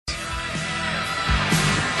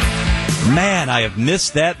Man, I have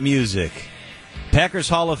missed that music. Packers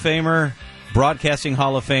Hall of Famer, Broadcasting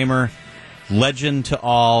Hall of Famer, legend to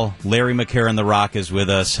all, Larry McCarren, the Rock, is with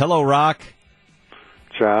us. Hello, Rock.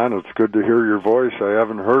 John, it's good to hear your voice. I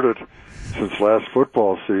haven't heard it since last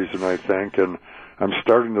football season, I think, and I'm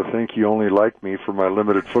starting to think you only like me for my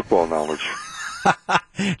limited football knowledge.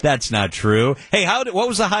 That's not true. Hey, what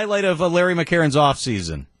was the highlight of Larry McCarren's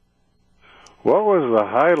offseason? What was the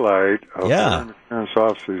highlight of Larry McCarren's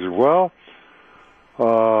offseason? Well,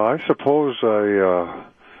 I suppose I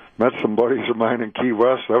met some buddies of mine in Key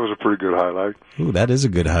West. That was a pretty good highlight. Ooh, that is a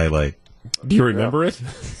good highlight. Do you remember it?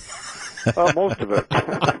 Most of it.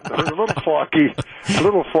 It was a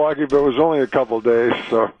little foggy, but it was only a couple of days.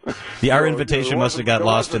 So our invitation must have got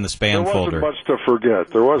lost in the spam folder.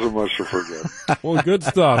 There wasn't much to forget. Well, good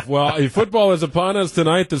stuff. Well, football is upon us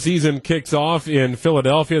tonight. The season kicks off in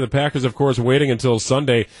Philadelphia. The Packers, of course, waiting until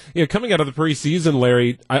Sunday. Coming out of the preseason,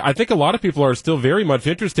 Larry, I think a lot of people are still very much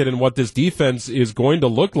interested in what this defense is going to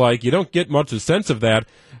look like. You don't get much a sense of that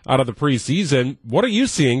out of the preseason. What are you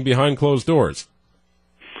seeing behind closed doors?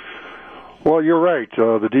 Well, you're right.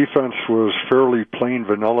 The defense was fairly plain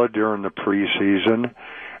vanilla during the preseason,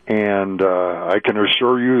 and I can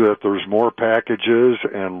assure you that there's more packages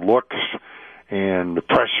and looks and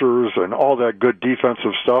pressures and all that good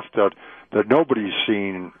defensive stuff that nobody's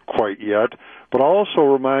seen quite yet. But I'll also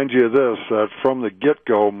remind you of this, that from the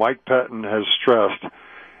get-go, Mike Pettin has stressed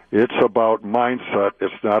it's about mindset,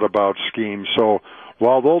 it's not about scheme. So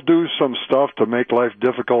while they'll do some stuff to make life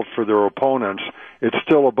difficult for their opponents, it's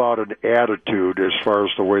still about an attitude as far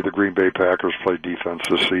as the way the Green Bay Packers play defense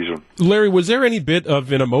this season. Larry, was there any bit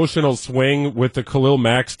of an emotional swing with the Khalil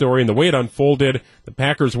Mack story and the way it unfolded? The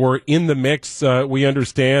Packers were in the mix, we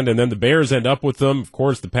understand, and then the Bears end up with them. Of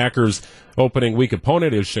course, the Packers' opening week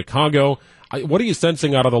opponent is Chicago. What are you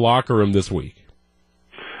sensing out of the locker room this week?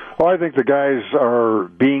 Well, I think the guys are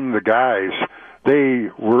being the guys. They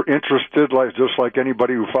were interested, just like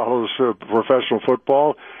anybody who follows professional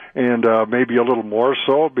football, and maybe a little more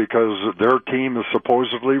so because their team is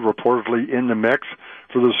reportedly in the mix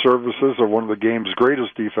for the services of one of the game's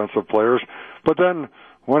greatest defensive players. But then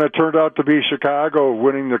when it turned out to be Chicago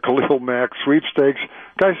winning the Khalil Mack sweepstakes,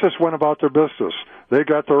 guys just went about their business. They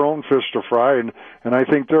got their own fish to fry, and I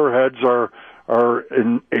think their heads are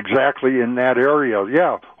exactly in that area.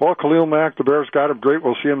 Yeah, well, Khalil Mack, the Bears got him. Great,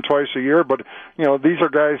 we'll see him twice a year. But, these are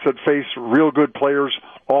guys that face real good players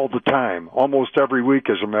all the time, almost every week,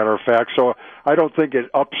 as a matter of fact. So I don't think it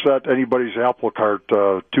upset anybody's apple cart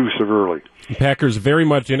too severely. Packers very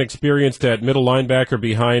much inexperienced at middle linebacker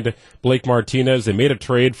behind Blake Martinez. They made a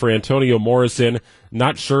trade for Antonio Morrison.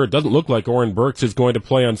 Not sure. It doesn't look like Oren Burks is going to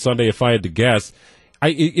play on Sunday, if I had to guess.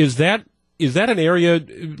 Is that an area,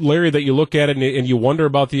 Larry, that you look at and you wonder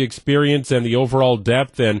about the experience and the overall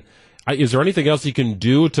depth? And is there anything else you can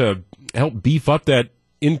do to help beef up that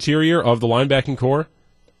interior of the linebacking core?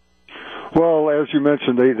 Well, as you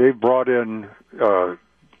mentioned, they brought in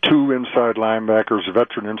two inside linebackers,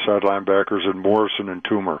 veteran inside linebackers, in Morrison and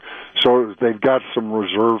Toomer. So they've got some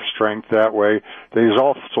reserve strength that way. They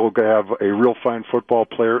also have a real fine football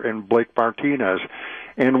player in Blake Martinez.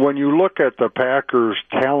 And when you look at the Packers'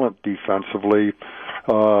 talent defensively,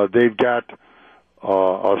 they've got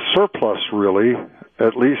a surplus, really,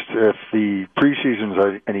 at least if the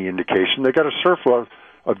preseason's any indication. They've got a surplus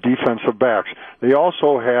of defensive backs. They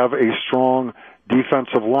also have a strong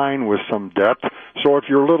defensive line with some depth. So if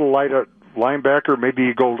you're a little light at linebacker, maybe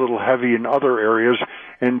you go a little heavy in other areas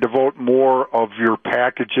and devote more of your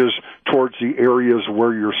packages towards the areas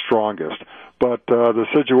where you're strongest. But the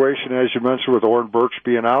situation, as you mentioned, with Oren Burks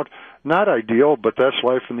being out, not ideal, but that's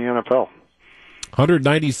life in the NFL.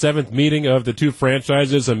 197th meeting of the two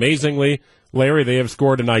franchises. Amazingly, Larry, they have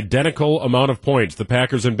scored an identical amount of points, the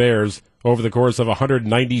Packers and Bears, over the course of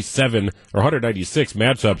 197 or 196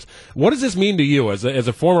 matchups. What does this mean to you as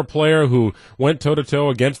a former player who went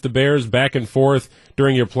toe-to-toe against the Bears back and forth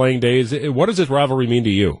during your playing days? What does this rivalry mean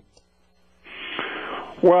to you?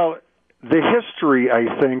 Well, the history,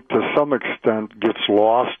 I think, to some extent gets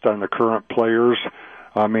lost on the current players.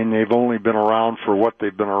 I mean, they've only been around for what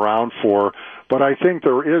they've been around for. But I think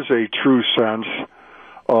there is a true sense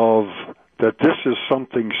of that this is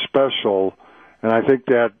something special, and I think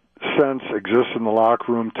that sense exists in the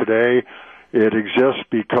locker room today. It exists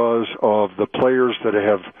because of the players that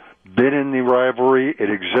have been in the rivalry.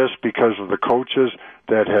 It exists because of the coaches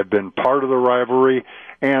that have been part of the rivalry.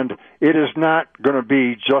 And it is not going to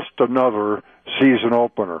be just another season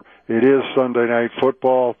opener. It is Sunday Night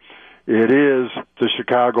Football. It is the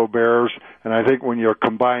Chicago Bears. And I think when you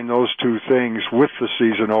combine those two things with the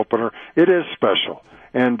season opener, it is special.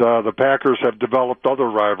 And the Packers have developed other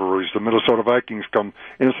rivalries. The Minnesota Vikings come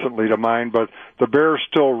instantly to mind, but the Bears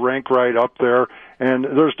still rank right up there, and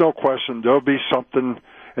there's no question there'll be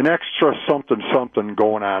an extra something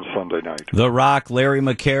going on Sunday night. The Rock, Larry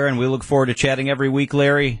McCarren. We look forward to chatting every week,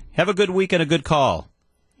 Larry. Have a good week and a good call.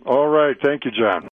 All right. Thank you, John.